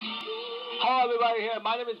Hello, everybody here.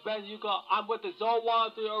 My name is Ben Yuko. I'm with the Zone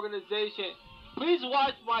 103 organization. Please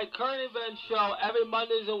watch my current event show every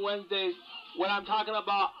Mondays and Wednesdays when I'm talking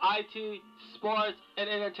about IT, sports, and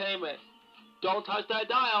entertainment. Don't touch that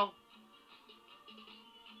dial.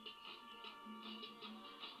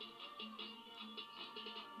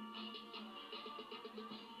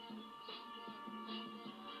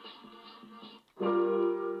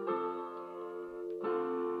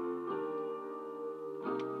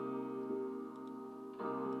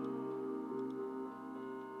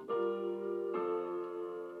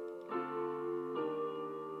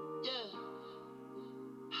 Yeah,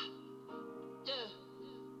 yeah.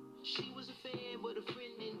 She was a fan, but a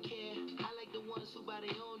friend didn't care. I like the ones who buy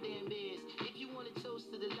their own damn beers. If you want to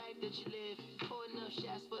toast to the life that you live, pour enough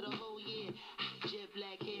shots for the whole year. Jet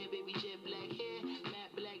black hair, baby, jet black hair.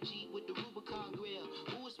 Matte black Jeep with the Rubicon grill.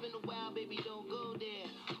 Ooh, it's been a while, baby, don't go there.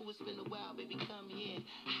 Ooh, it's been a while, baby, come here.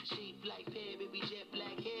 Shade black hair, baby, jet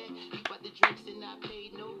black hair. You bought the drinks and I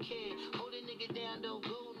paid no care. Hold a nigga down, don't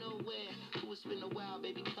go nowhere. Ooh, it's been a while,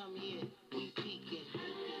 baby, come here. We peeking.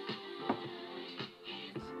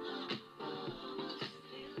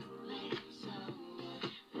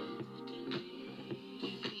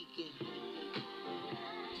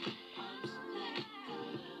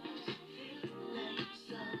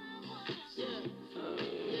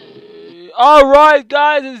 All right,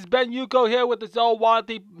 guys, this is Ben Yuko here with the Zone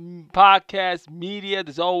 103 podcast media,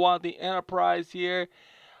 the Zone 103 Enterprise here.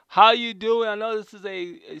 How you doing? I know this is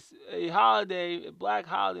a holiday, a black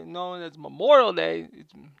holiday known as Memorial Day.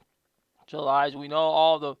 It's July. We know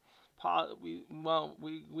all the we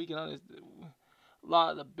can understand a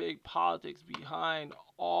lot of the big politics behind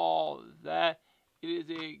all that. It is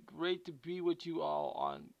a great to be with you all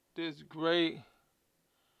on this great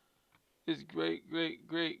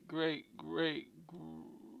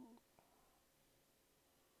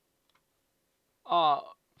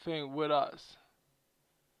thing with us.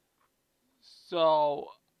 So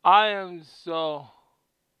I am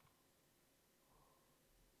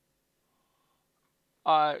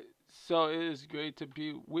uh so it is great to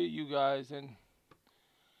be with you guys and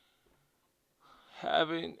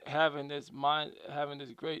having this mind having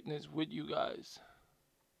this greatness with you guys.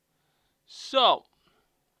 So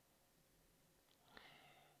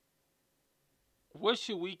what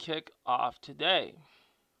should we kick off today?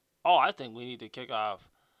 Oh, I think we need to kick off.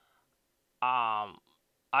 Um,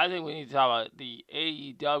 I think we need to talk about the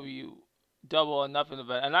AEW Double or Nothing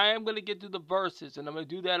event, and I am gonna get to the verses, and I'm gonna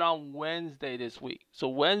do that on Wednesday this week. So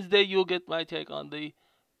Wednesday you'll get my take on the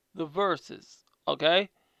verses, okay?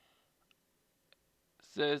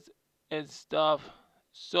 Says and stuff.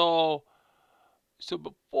 So so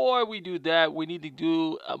before we do that, we need to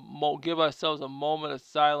give ourselves a moment of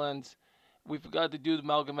silence. We forgot to do the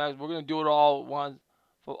Malcolm X. We're gonna do it all at once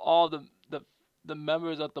for all the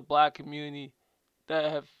members of the black community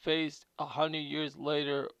that have faced 100 years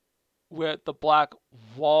later with the Black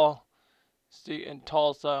Wall Street in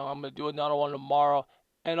Tulsa. I'm gonna do another one tomorrow,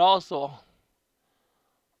 and also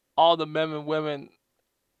all the men and women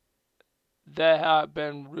that have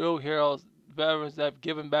been real heroes, veterans that have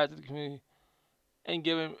given back to the community and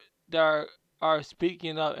given that are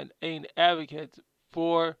speaking up and ain't advocates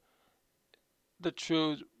for the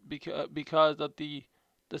truth because of the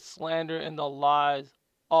slander and the lies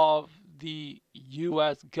of the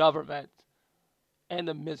U.S. government and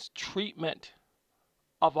the mistreatment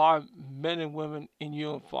of our men and women in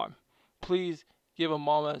uniform. Please give a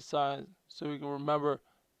moment of silence so we can remember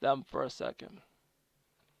them for a second.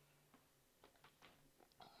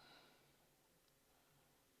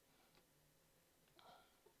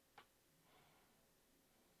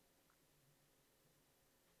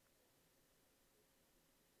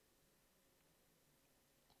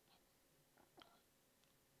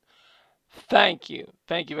 Thank you.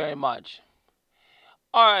 Thank you very much.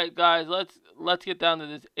 All right, guys, let's get down to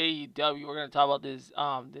this AEW. We're gonna talk about this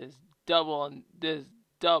double and this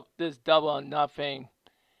double or nothing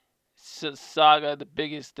saga. The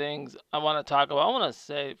biggest things I want to talk about. I want to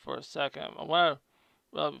say for a second. I want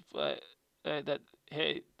to that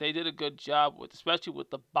hey they did a good job with especially with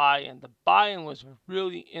the buy-in. The buy-in was a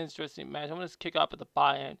really interesting match. I'm gonna kick off at the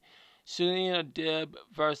buy-in. Serena Dib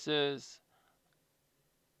versus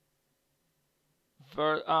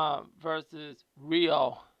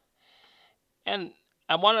Rio. And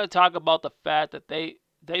I wanted to talk about the fact that they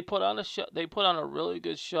put on a show. They put on a really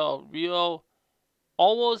good show. Rio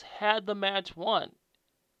almost had the match won,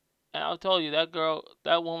 and I'll tell you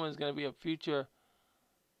that woman is going to be a future,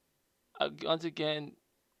 once again,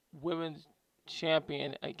 women's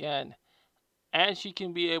champion again, and she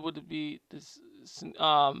can be able to be this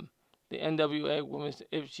the NWA Women's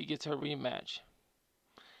if she gets her rematch.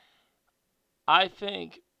 I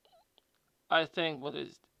think I think what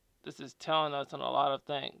is this is telling us on a lot of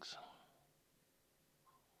things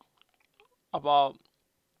about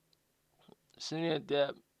Sonya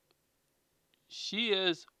Deb. She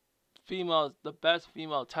is the best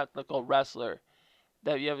female technical wrestler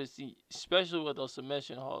that you ever see, especially with those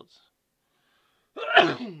submission holds.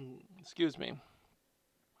 Excuse me.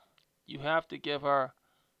 You have to give her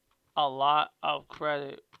a lot of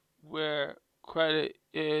credit where credit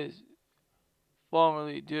is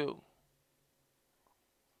formerly due.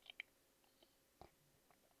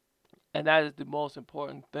 And that is the most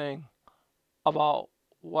important thing about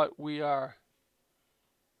what we are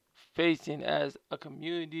facing as a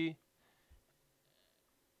community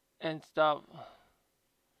and stuff,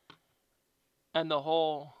 and the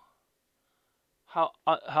whole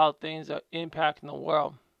how things are impacting the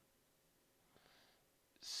world.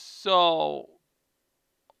 So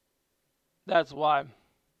that's why.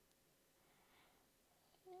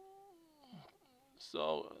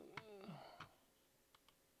 So,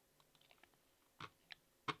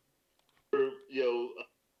 Yo,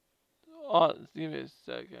 give me a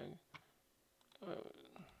second.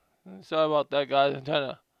 Sorry about that, guys. I'm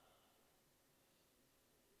trying to.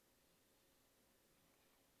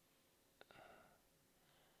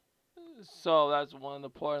 So that's one of the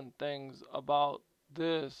important things about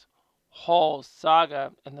this whole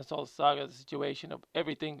saga and this whole saga situation of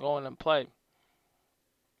everything going in play.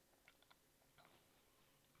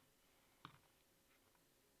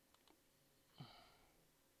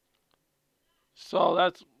 So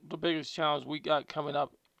that's the biggest challenge we got coming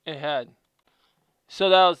up ahead. So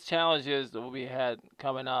that was challenges that we had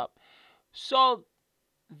coming up. So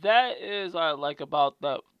that is what I like about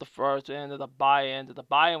the first end of the buy-in. The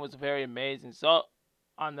buy-in was very amazing. So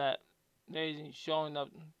on that amazing showing up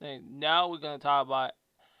thing, now we're gonna talk about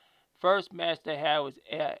first match they had was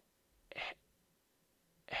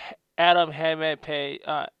Adam Heyman Page,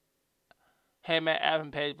 Heyman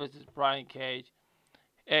Adam Page versus Brian Cage.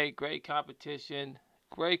 A great competition.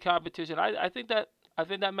 Great competition. I think that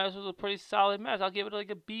match was a pretty solid match. I'll give it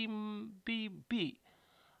like a B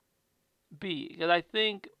because I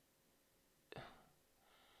think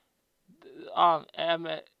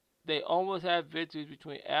Ahmed they almost had victories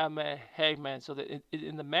between Ahmed and Heyman. So that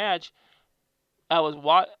in the match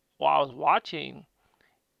while I was watching,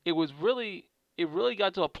 it was really it really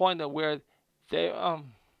got to a point that where they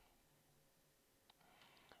um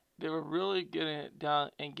they were really getting it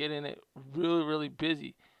down and getting it really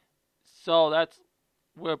busy. So that's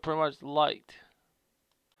what I pretty much liked.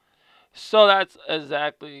 So that's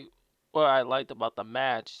exactly what I liked about the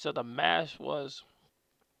match. So the match was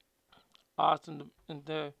awesome in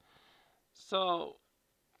there. So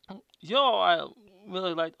I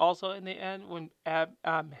really liked also in the end when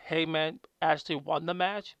Heyman actually won the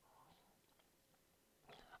match.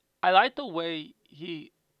 I liked the way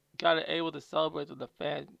he got able to celebrate with the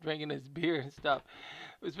fans, drinking his beer and stuff.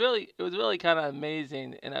 It was really kind of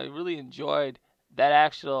amazing, and I really enjoyed that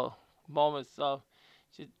actual moment. So,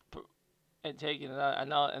 she, and taking it out. I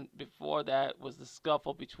know, and before that was the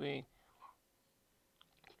scuffle between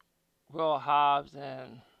Will Hobbs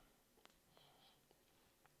and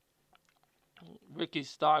Ricky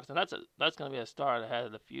Starks, and that's gonna be a start ahead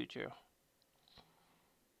of the future.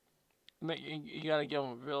 I mean, you gotta give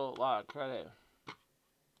him a real lot of credit.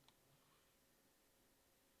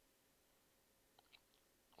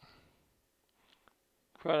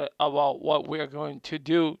 Credit about what we're going to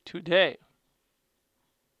do today.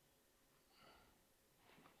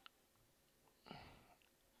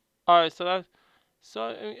 All right, so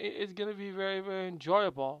it's gonna be very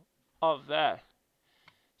enjoyable of that.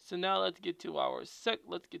 So now let's get to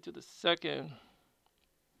the second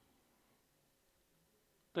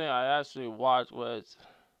thing I actually watched was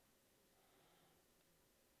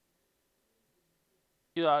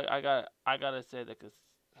I gotta say that because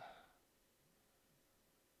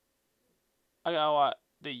I got what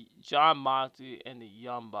the John Moxley and the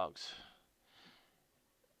Young Bucks.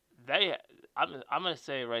 They I'm gonna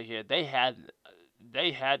say right here they had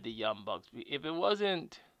the Young Bucks. If it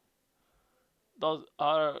wasn't those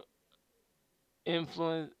other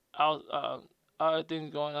influence out other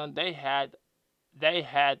things going on, they had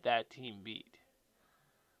that team beat.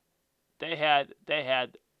 They had they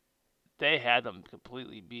had they had them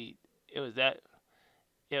completely beat. It was that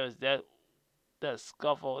it was that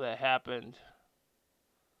scuffle that happened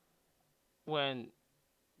when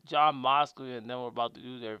John Moxley and them were about to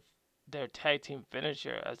do their tag team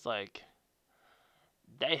finisher. It's like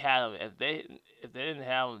they had them. If they didn't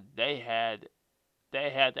have them, they had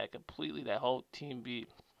that completely. That whole team beat.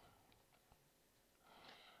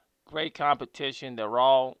 great competition. They're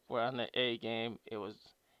all were on the A game. It was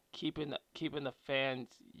keeping the fans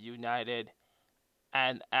united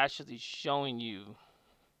and actually showing you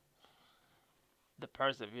the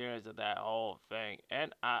perseverance of that whole thing.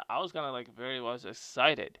 And I was kind of like very was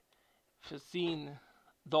excited for seeing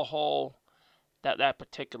the whole that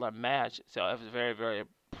particular match. So it was very very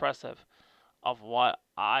impressive of what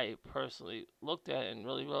I personally looked at and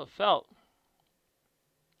really really felt.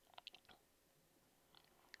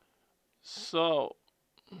 So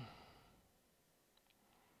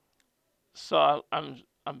I'm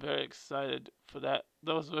very excited for that.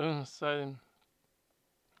 Those were exciting.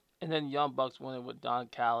 And then Young Bucks winning with Don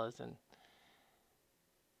Callis and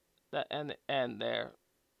that and the end there.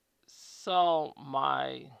 So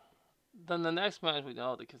my then the next match we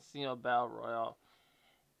know the Casino Battle Royale.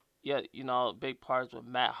 Yeah, you know, big parts with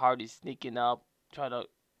Matt Hardy sneaking up, try to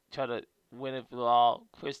try to win it for all.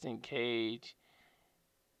 Christian Cage,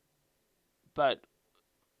 but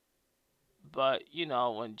you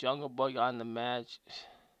know when Jungle Boy got in the match,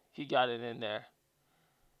 he got it in there.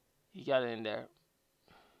 He got it in there,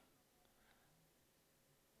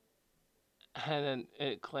 and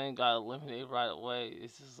then Clay got eliminated right away.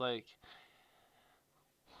 It's just like,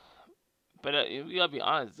 but you gotta be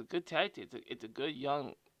honest, it's a good tag team. It's a good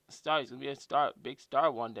young star. He's gonna be a star, big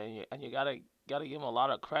star one day, and you gotta give him a lot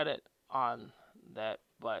of credit on that.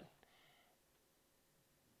 But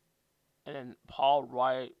and then Paul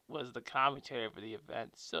Wright was the commentator for the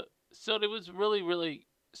event. So there was really really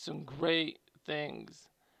some great things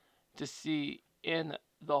to see in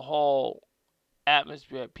the whole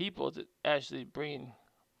atmosphere. People to actually bring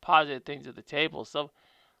positive things to the table. So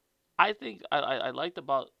I think I liked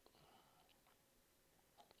about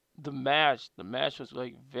the match. The match was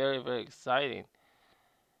like very very exciting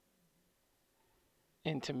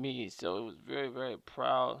and to me. So it was very very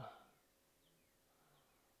proud.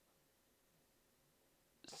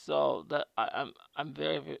 So that I'm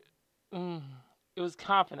very, very mm, it was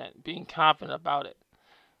confident, being confident about it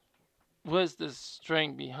was the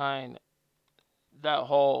string behind that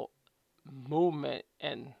whole movement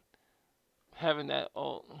and having that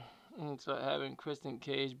so having Kristen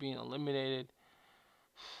Cage being eliminated,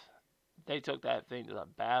 they took that thing to the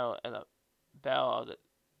battle and a battle of the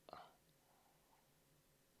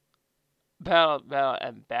battle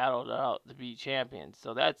and battled it out to be champions.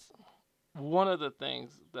 So that's one of the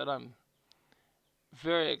things that I'm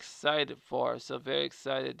very excited for. So very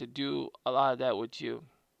excited to do a lot of that with you.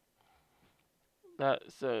 That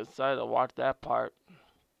so excited to watch that part.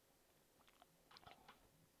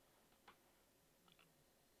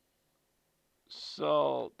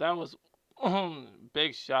 So that was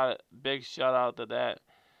big shout out to that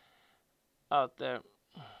out there.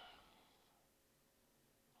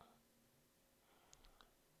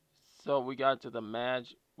 So we got to the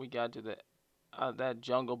match. We got to the that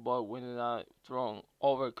Jungle Boy winning out, throwing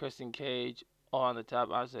over Christian Cage on the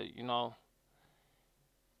top. I said, you know,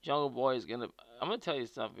 Jungle Boy is gonna. I'm gonna tell you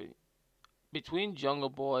something. Between and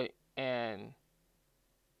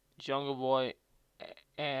Jungle Boy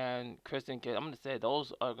and Christian Cage, I'm gonna say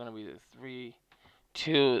those are gonna be the three,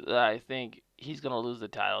 two that I think he's gonna lose the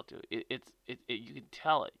title to. You can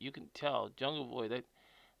tell it. You can tell Jungle Boy that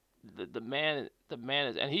the man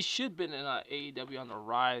is, and he should have been in AEW on the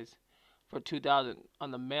rise for 2000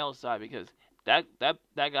 on the male side because that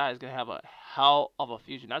guy is gonna have a hell of a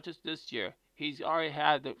future. Not just this year. He's already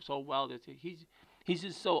had it so well this year. He's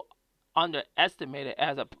just so underestimated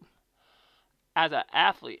as an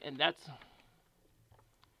athlete, and that's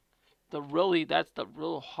the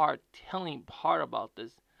real hard telling part about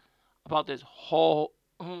this whole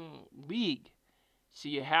league. So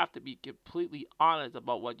you have to be completely honest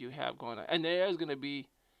about what you have going on. And there's gonna be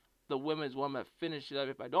the women's one that finish it up.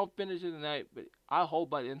 If I don't finish it tonight, but I hope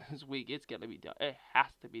by the end of this week it's gonna be done. It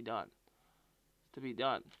has to be done. To be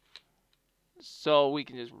done. So we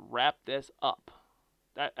can just wrap this up.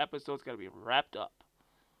 That episode's gotta be wrapped up.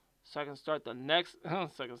 So I can start the next so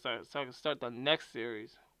I can start the next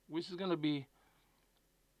series, which is gonna be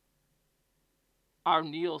our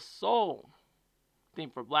Neo Soul theme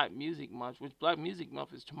for Black Music Month, which Black Music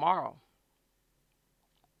Month is tomorrow.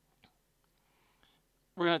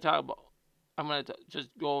 We're gonna talk about. I'm gonna just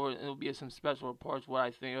go over. It'll be some special reports. What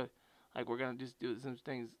I think. Like we're gonna just do some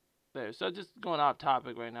things there. So just going off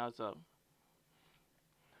topic right now. So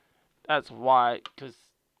that's why, because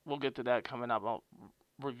we'll get to that coming up. I'll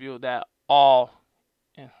review that all.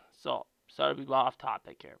 Yeah. So sorry to be off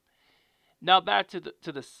topic here. Now back to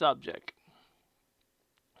the subject.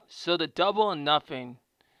 So the Double or Nothing,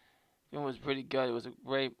 it was pretty good. It was a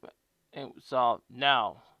great. And so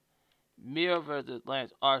now Mira versus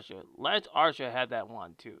Lance Archer. Lance Archer had that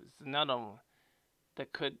one too. It's another one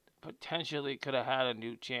that could potentially could have had a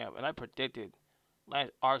new champ, and I predicted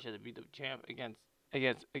Lance Archer to be the champ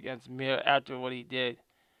against Mira after what he did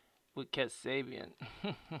with Kasabian.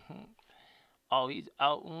 Oh, he's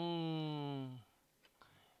out.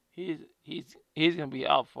 He's gonna be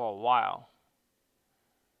out for a while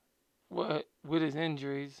with his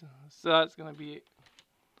injuries, so that's gonna be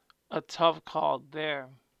a tough call there.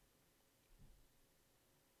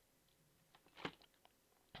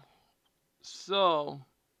 So,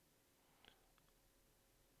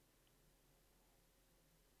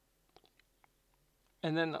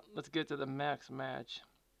 and then let's get to the max match: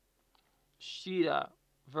 Sheeta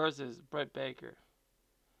versus Britt Baker.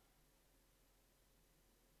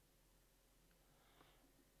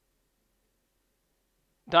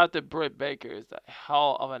 Dr. Britt Baker is a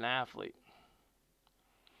hell of an athlete,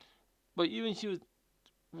 but even she was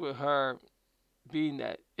with her being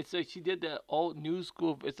that it's like she did that old new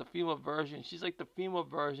school. It's a female version. She's like the female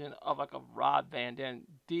version of like a Rob Van Dam,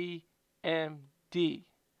 DMD.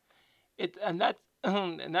 And that's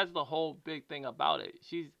and that's the whole big thing about it.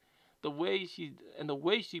 The way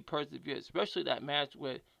she persevered, especially that match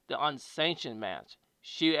with the unsanctioned match.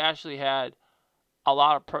 She actually had a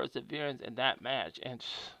lot of perseverance in that match, and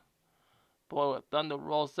boy, with Thunder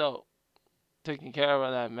Rosa taking care of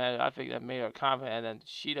her that match, I think that made her confident. And then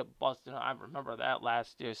Sheeta busting her. I remember that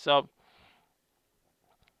last year. So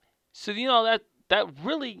that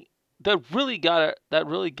really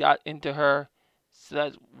got into her. So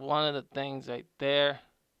that's one of the things right there.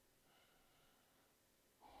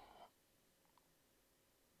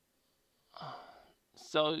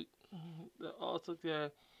 So also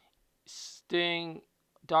there, Sting,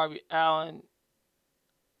 Darby Allen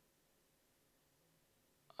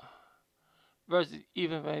versus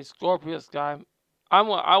even a Scorpio Sky. I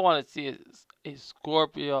want to see a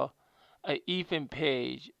Scorpio, a Ethan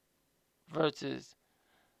Page versus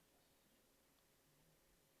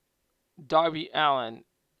Darby Allen.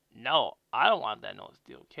 No, I don't want that no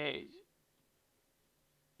steel cage.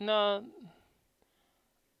 No,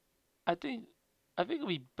 I think I think it'd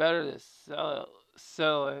be better to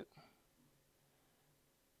sell it.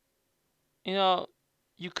 You know,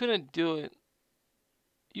 you couldn't do it.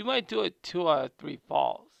 You might do it 2 out of 3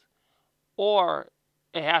 falls, or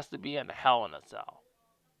it has to be in a Hell in a Cell.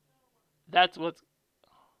 That's what's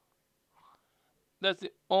that's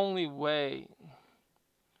the only way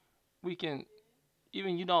we can.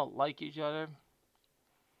 Even you don't like each other.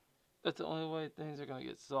 That's the only way things are gonna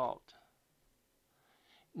get solved.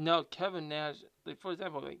 No, Kevin Nash. Like for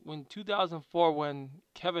example, like when 2004, when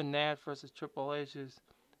Kevin Nash versus Triple H's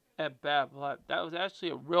at Bad Blood, that was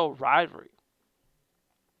actually a real rivalry.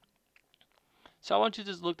 So I want you to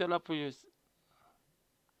just look that up for you,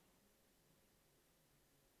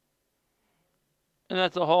 and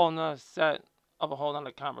that's a whole nother set of a whole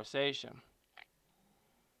nother conversation.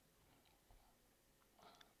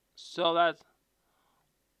 So that's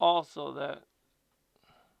also that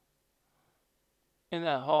in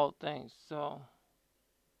that whole thing. So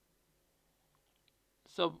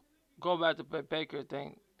going back to Britt Baker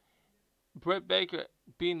thing, Britt Baker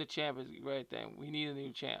being the champ is a great thing. We need a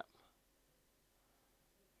new champ.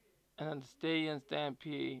 And then the Stadium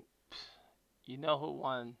Stampede, you know who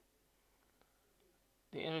won.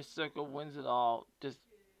 The Inner Circle wins it all. Just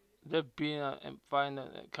they're being and fighting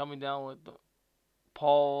coming down with the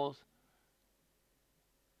poles,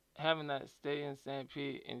 having that Stadium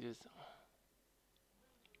Stampede and just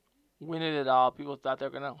winning it all. People thought they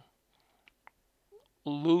were gonna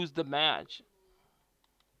lose the match,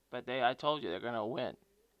 but I told you they're gonna win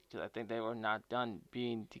because I think they were not done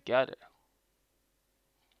being together.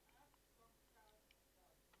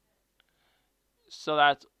 So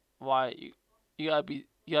that's why you gotta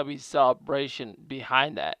be celebration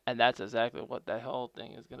behind that, and that's exactly what that whole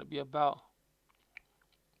thing is gonna be about.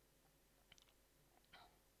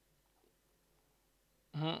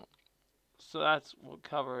 hmm So that's what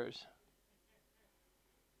covers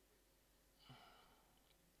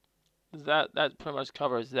that. That pretty much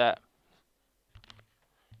covers that.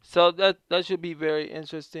 So that should be very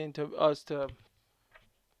interesting to us to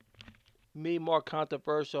me more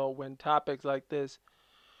controversial when topics like this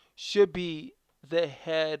should be the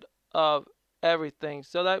head of everything.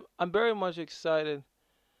 So that I'm very much excited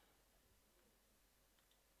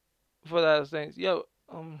for those things.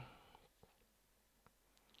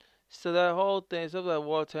 So that whole thing, so that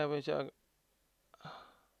world championship,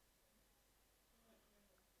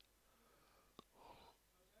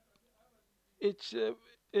 it should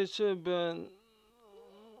it should have been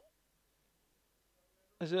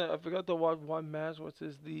I said I forgot to watch one match, which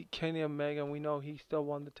is the Kenny Omega. And we know he still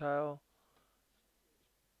won the title.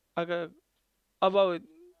 I got I'm always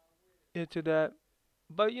into that,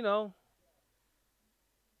 but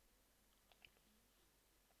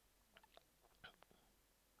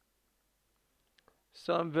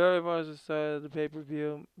so I'm very much excited the pay per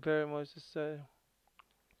view. Very much excited.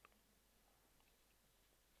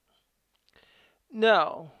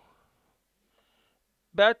 Now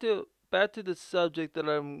back to the subject that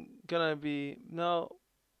I'm gonna be now.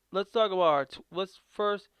 Let's talk about let's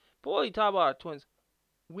first before we talk about our twins.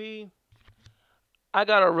 We I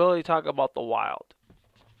gotta really talk about the Wild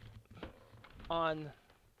on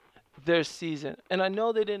their season, and I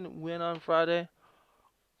know they didn't win on Friday.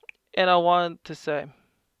 And I wanted to say,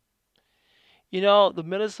 the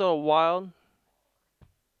Minnesota Wild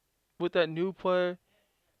with that new player,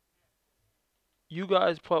 you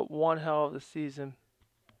guys put one hell of a season.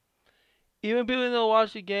 Even being able to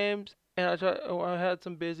watch the games, and I had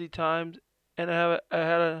some busy times, and I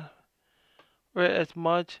had a read as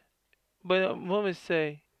much. But let me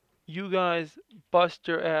say, you guys bust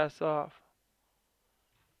your ass off,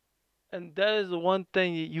 and that is the one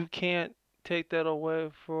thing you can't take that away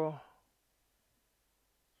from.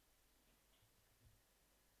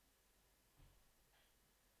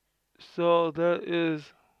 So that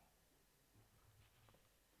is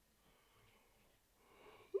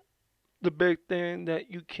the big thing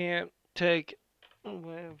that you can't take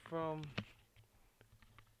away from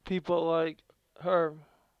people like her.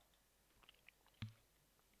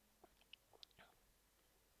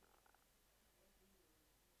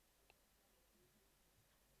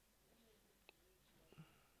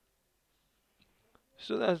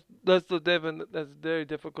 So that's the different. That's very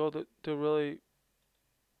difficult to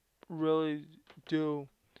really do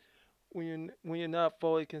when you're not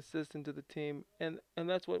fully consistent to the team, and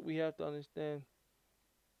that's what we have to understand.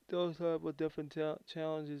 Those type of different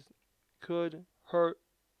challenges could hurt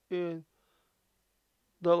in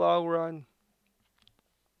the long run.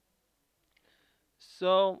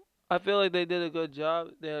 So I feel like they did a good job.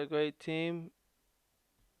 They had a great team.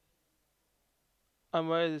 I'm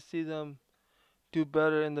ready to see them do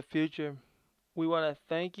better in the future. We want to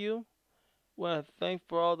thank you. We want to thank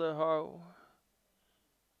for all their hard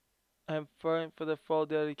and for their full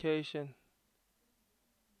dedication.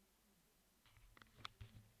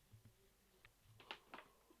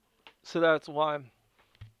 So that's why.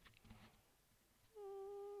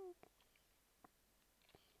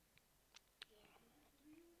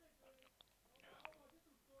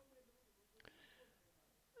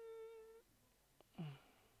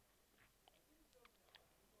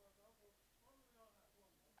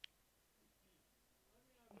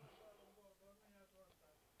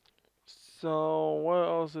 So what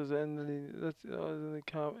else is in the let's is in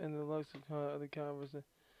the in the lexicon of the conversation?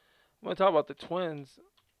 I'm gonna talk about the twins.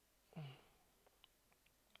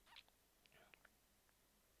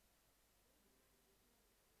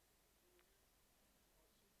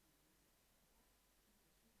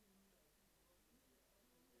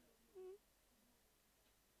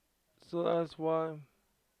 So that's why.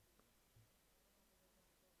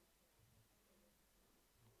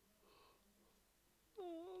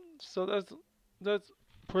 So that's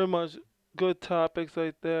pretty much good topics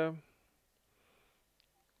right there.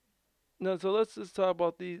 Now, so let's just talk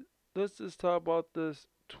about these. Let's just talk about this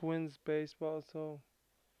twins baseball, so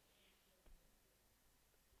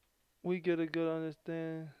we get a good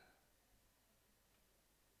understanding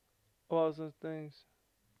about some things.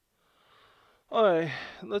 All right,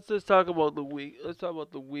 let's just talk about the week. Let's talk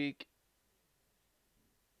about the week.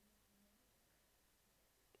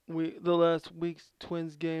 The last week's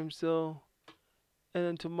twins game. So, and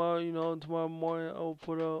then tomorrow, tomorrow morning I'll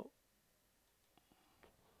put out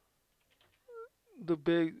the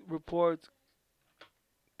big reports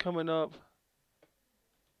coming up.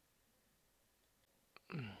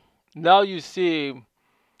 Now you see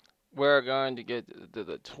we're going to get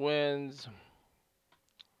the twins,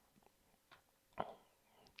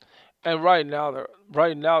 and right now they're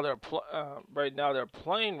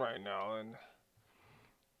playing right now, and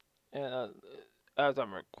as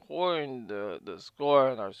I'm recording the score,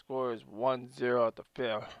 and our score is 1-0 at the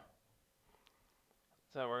fifth.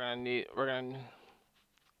 So we're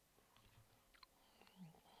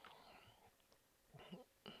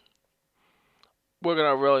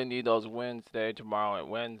gonna really need those wins today, tomorrow, and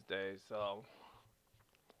Wednesday. So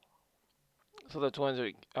the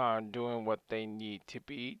Twins are doing what they need to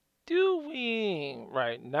be doing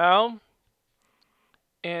right now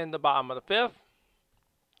in the bottom of the fifth.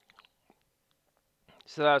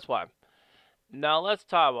 So that's why. Now let's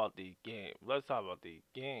talk about the game. Let's talk about the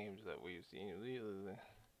games that we've seen.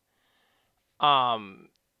 Um,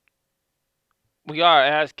 we got our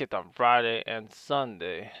ass kicked on Friday and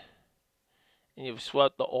Sunday, and you've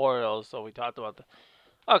swept the Orioles. So we talked about the.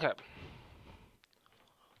 Okay,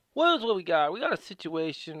 what is what we got? We got a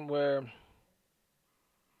situation where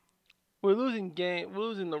we're losing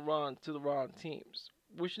the run to the wrong teams.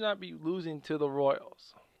 We should not be losing to the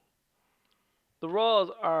Royals. The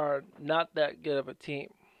Royals are not that good of a team,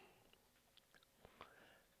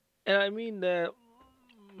 and I mean that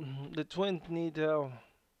the Twins need to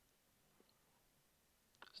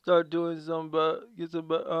start doing some, but get some,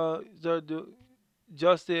 start do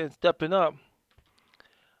adjusting and stepping up.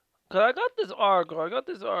 Cause I got this article. I got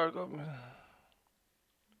this article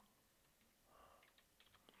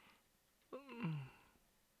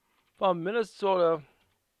from Minnesota.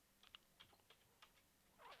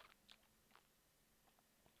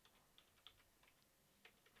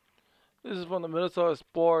 This is from the Minnesota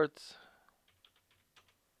Sports.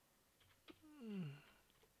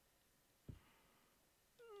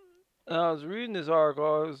 And I was reading this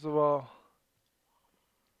article. It's about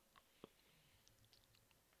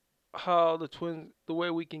how the Twins, the way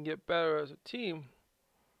we can get better as a team.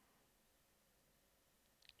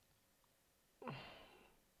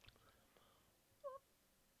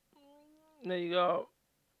 And then you got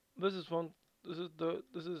this is from this is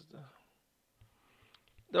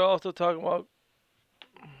they're also talking about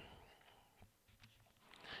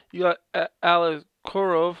you got Alex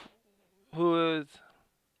Kurov, who is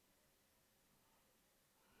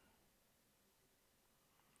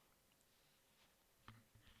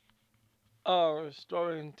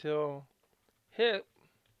starting to hit.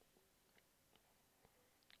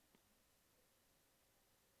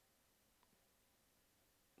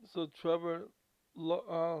 So Trevor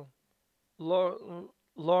Lawrence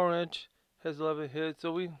has 11 hits.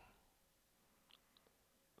 So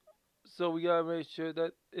we gotta make sure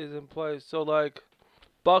that is in place. So like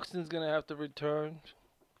Buxton's gonna have to return.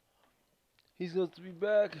 He's going to be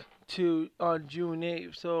back to on June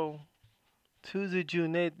 8th. So Tuesday,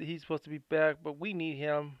 June 8th, he's supposed to be back, but we need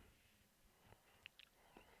him.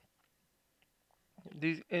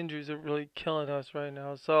 These injuries are really killing us right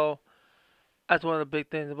now. So that's one of the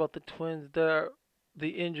big things about the Twins. The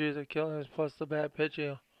injuries are killing us, plus the bad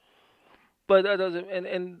pitching. But that doesn't.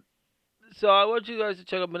 And so I want you guys to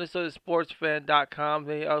check out MinnesotaSportsFan.com.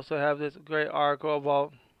 They also have this great article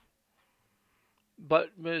about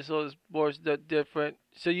but Minnesota sports that different.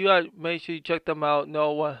 So you gotta make sure you check them out.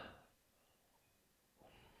 Know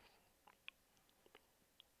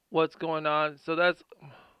what's going on. So that's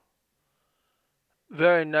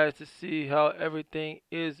very nice to see how everything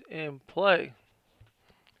is in play.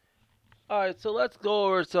 All right, so let's go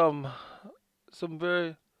over some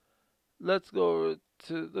very let's go over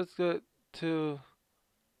to let's get to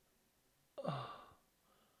a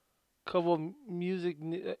couple of music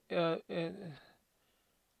and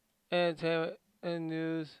entertainment and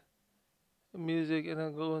news, music, and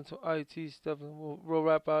then go into IT stuff, and we'll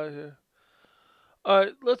wrap out of here. All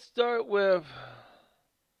right, let's start with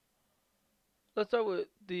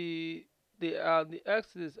the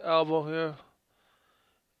Exodus album here.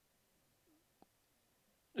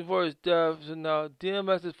 Before his death, so now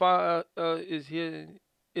DMX's final is here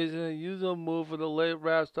is in a usual move for the late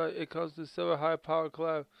rap star. It comes to several high power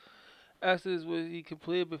collab. Exodus was he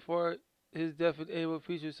completed before his death and able to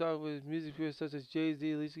feature songs with music peers such as Jay-Z,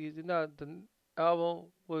 Alicia Keys. Not the album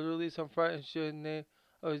was released on Friday and shared the name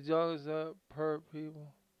of his youngest per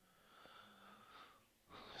people.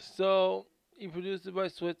 So he produced it by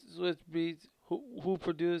Swiss Beats, who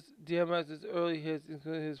produced DMX's early hits,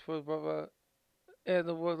 including his first brother, and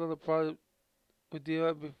the work on the project with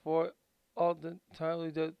DMX before all the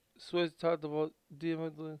timely that Swiss talked about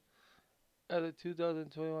DMX at the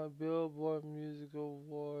 2021 Billboard Music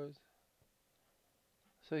Awards.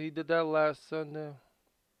 So he did that last Sunday.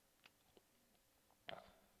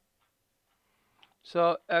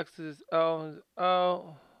 So Exodus album is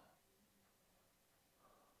out.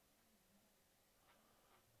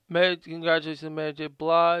 Congratulations, Mary J.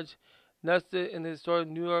 Blige. Nested in the historic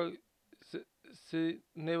New York City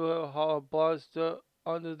neighborhood Hall of Blige stood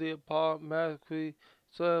under the Apollo massacre,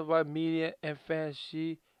 surrounded by media and fans.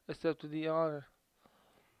 She accepted the honor.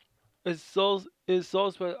 It's so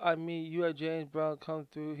special. I mean, you had James Brown come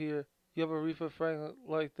through here. You have Aretha Franklin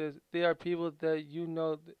like this. They are people that you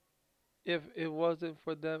know. If it wasn't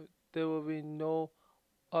for them, there would be no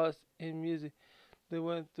us in music. They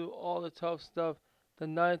went through all the tough stuff. The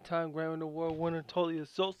 9-time Grammy Award winner, totally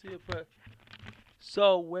associate press.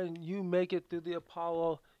 So when you make it through the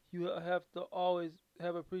Apollo, you have to always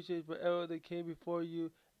have appreciation for everyone that came before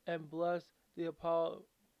you and bless the Apollo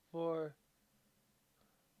for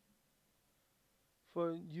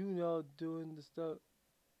for doing the stuff.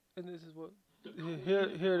 And this is what here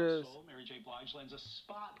it is. Soul, Mary J. Blige lands a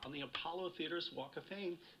spot on the Apollo Theater's Walk of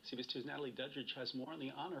Fame. CBS 2's Natalie Dudridge has more on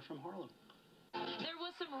the honor from Harlem. There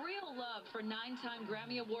was some real love for nine-time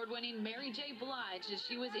Grammy Award-winning Mary J. Blige as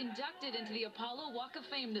she was inducted into the Apollo Walk of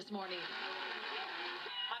Fame this morning.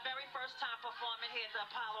 My very first time performing here at the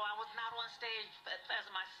Apollo, I was not on stage as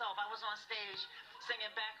myself. I was on stage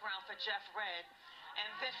singing background for Jeff Redd. And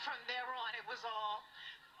then from there on, it was all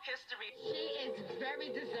history. She is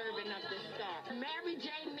very deserving of this star. Mary J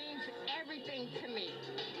means everything to me.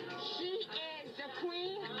 She is the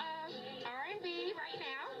queen of R&B right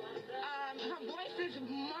now. Her voice is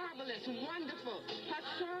marvelous, wonderful. Her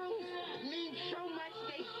songs mean so much.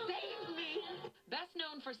 They save me. Best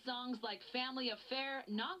known for songs like Family Affair,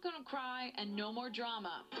 Not Gonna Cry, and No More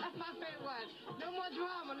Drama. That's my favorite one. No more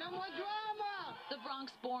drama, no more drama. The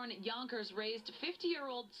Bronx-born, Yonkers-raised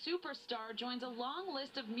 50-year-old superstar joins a long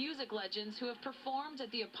list of music legends who have performed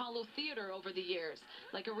at the Apollo Theater over the years,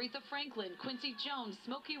 like Aretha Franklin, Quincy Jones,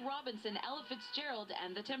 Smokey Robinson, Ella Fitzgerald,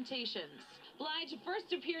 and The Temptations. Blige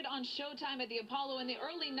first appeared on Showtime at the Apollo in the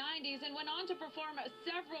early 90s and went on to perform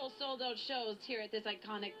several sold-out shows here at this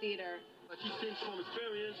iconic theater. She sings from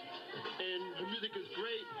experience, and her music is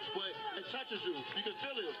great, but it touches you. You can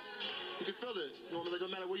feel it. You can feel it. No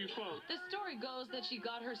matter where you're from. The story goes that she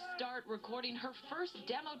got her start recording her first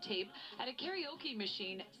demo tape at a karaoke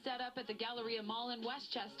machine set up at the Galleria Mall in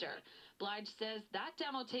Westchester. Blige says that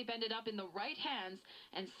demo tape ended up in the right hands,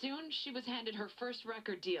 and soon she was handed her first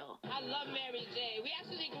record deal. I love Mary J. We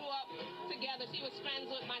actually grew up together. She was friends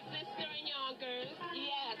with my sister in Yonkers.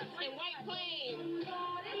 Yes, in White Plains.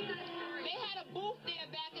 They had a booth there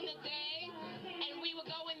back in the day, and we would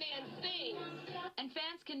go in there and sing. And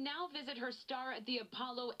fans can now visit her star at the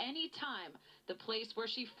Apollo anytime, the place where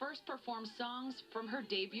she first performed songs from her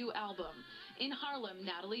debut album. In Harlem,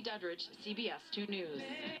 Natalie Dudridge, CBS 2 News.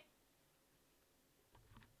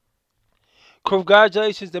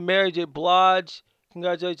 Congratulations to Mary J. Blige.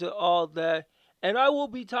 Congratulations to all that. And I will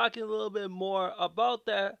be talking a little bit more about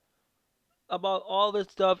that, about all this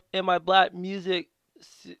stuff in my Black music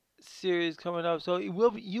series coming up. So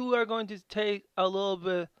you are going to take a little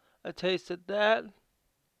bit a taste of that.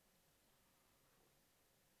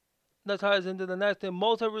 That ties into the next thing.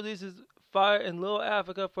 Motown releases Fire in Little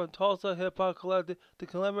Africa from Tulsa Hip Hop Collective to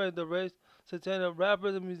commemorate the race. Santana,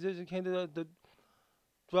 rappers and musicians came to the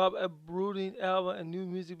drop a brooding album and new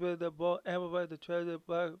music video that both amplified the tragedy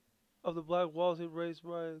of the Black Wall Street race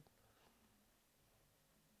riot.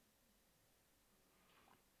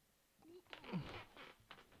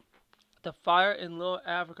 The Fire in Little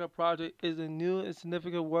Africa project is a new and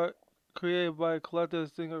significant work created by a collective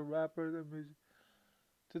of singer, rappers, and musicians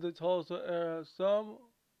to the Tulsa era. Some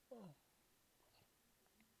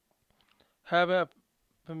having a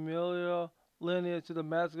familial lineage to the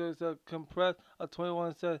massacre is compressed of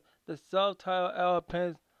 21 says the self-titled album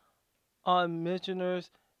paints on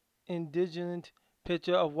missioners' indigenous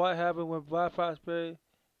picture of what happened when Black prosperity,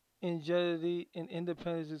 ingenuity, and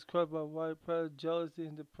independence is crushed by white pride, jealousy,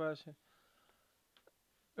 and depression.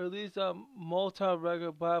 Released on Motown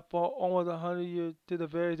record platform almost 100 years to the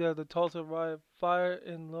very day of the Tulsa riot, Fire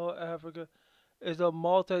in Little Africa is a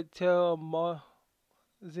multi-tale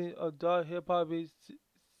of dark hip-hop beats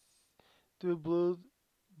through blues,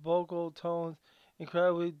 vocal tones,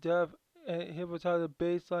 incredibly depth, and hypnotizing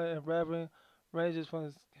bass line and rapping ranges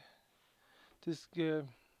from to scare.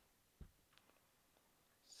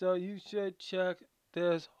 So you should check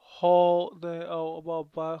this whole thing out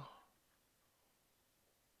about Black.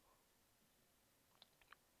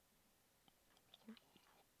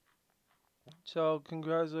 So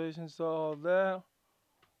congratulations to all that.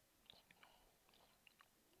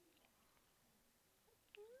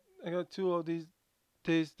 I got two of these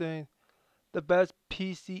things. The best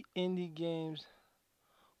PC indie games.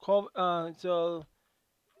 So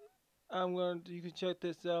you can check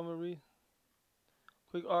this out. I'm gonna read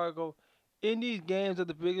quick article. Indie games are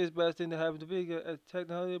the biggest, best thing that happens to video as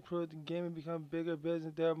technology improves and gaming becomes bigger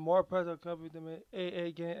business. There are more pressure on companies to make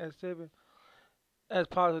AA game as safe as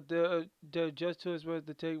possible. They're just too expensive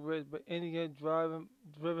to take risks, but indie games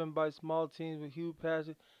driven by small teams with huge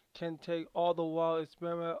passion can take all the while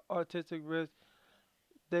experiment artistic risks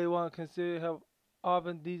they want to consider have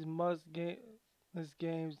often these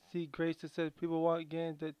games see great success. People want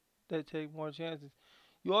games that take more chances.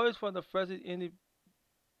 You always find the freshest indie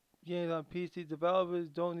games on PC. Developers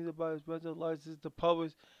don't need to buy expensive licenses to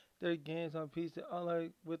publish their games on PC,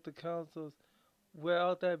 unlike with the consoles. Where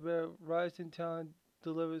out that better, rising talent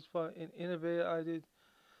delivers fun and innovative ideas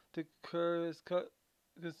to curious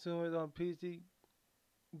consumers on PC.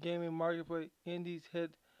 gaming marketplace. Indies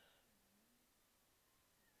hit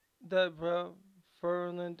that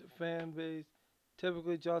prevalent fan base,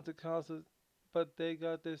 typically Johnson consoles, but they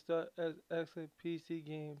got their start as excellent PC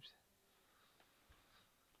games.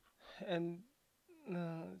 And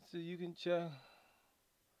so you can check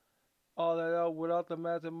all that out without the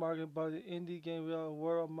massive marketing budget. Indie games without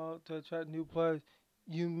word of mouth to attract new players.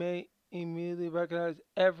 You may immediately recognize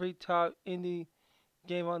every top indie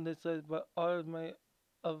game on this list, but others may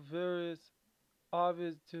appear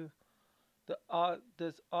obvious to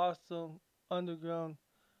this awesome underground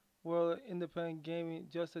world of independent gaming.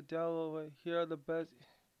 Just a download away. Here are the best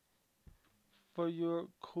for your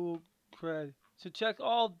cool cred. So check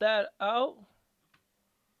all that out.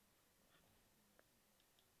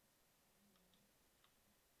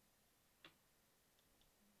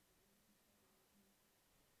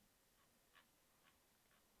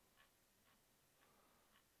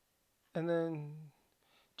 And then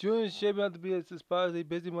June is shaping out to be a surprisingly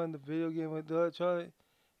busy month in the video game with the Electronic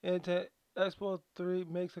Entertainment Expo 3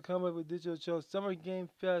 makes a comeback with digital shows. Summer Game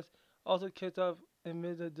Fest also kicks off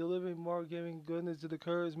amid the delivering more gaming goodness to the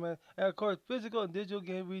curves, man. And of course, physical and digital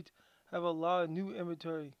game reach have a lot of new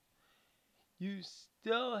inventory. You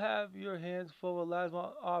still have your hands full with last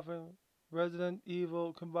month offering Resident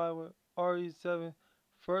Evil combined with RE7,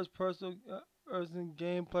 first person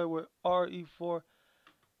gameplay with RE4,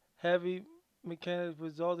 heavy mechanics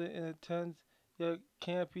resulting in a tense yet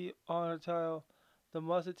campy honor title. The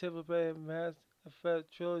must anticipated Mass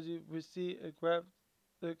Effect trilogy received a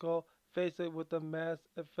graphical facelift with the Mass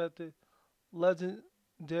Effect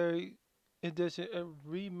Legendary Edition and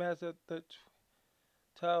remastered the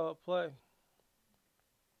title of play.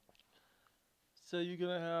 So you're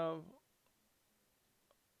gonna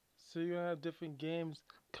have different games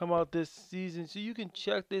come out this season. So you can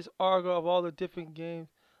check this article of all the different games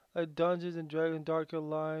like Dungeons and Dragons Dark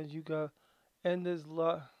Alliance. You got Endless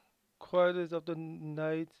Quarters of the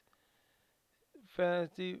Night,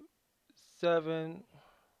 Fantasy 7.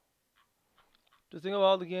 Just think of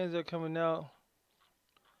all the games that are coming out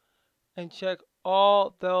and check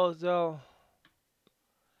all those out.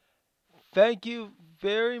 Thank you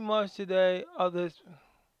very much today of this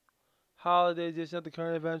holiday edition of the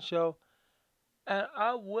Current Event Show. And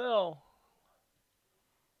I will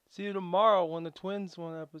see you tomorrow when the Twins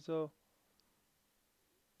one episode.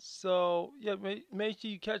 So yeah, make sure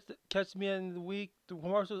you catch me in the week. The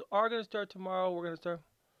commercials are gonna start tomorrow. We're gonna start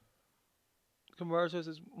commercials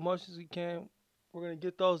as much as we can. We're gonna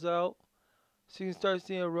get those out so you can start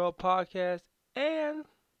seeing a real podcast. And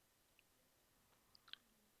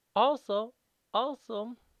also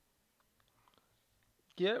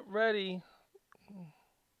get ready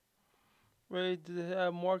to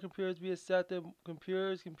have more computers be accepted.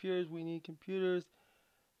 Computers. We need computers,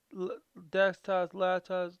 desktops,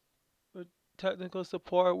 laptops, with technical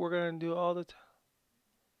support. We're gonna do all the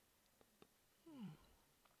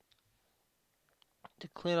to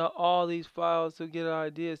clean out all these files to get an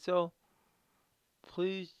idea. So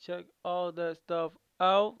please check all that stuff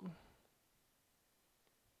out.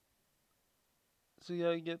 So you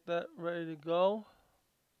gotta get that ready to go.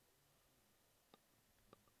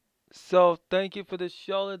 So thank you for the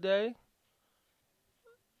show today.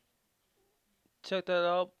 Check that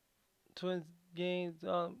out. Twins games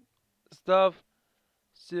stuff.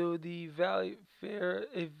 So the Valley Fair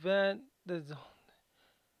event, the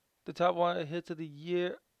top one hits of the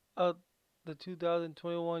year of the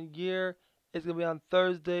 2021 year. It's gonna be on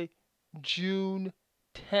Thursday, June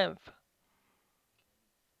 10th.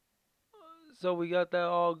 So we got that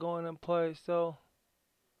all going in place. So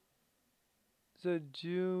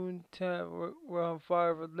June 10th, we're on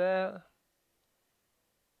fire for that.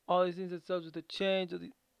 All these things are subject to change of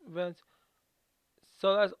the events.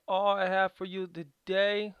 So that's all I have for you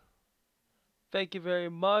today. Thank you very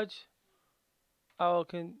much. I will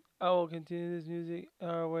continue this music on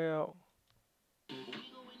our way out. We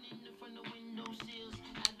going in the front of window sills.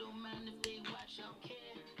 I don't mind if they watch, I don't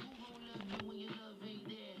care. Who gon' love you when your love ain't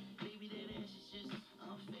there? Baby, that ass is just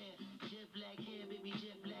unfair. Jet black hair, baby,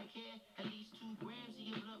 jet black hair. At least 2 grams of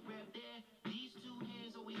your blunt wrap there. These two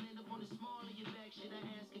hands always end up on the small of your back. Should I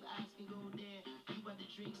ask if eyes can go there? You got the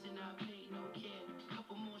drinks and I pay.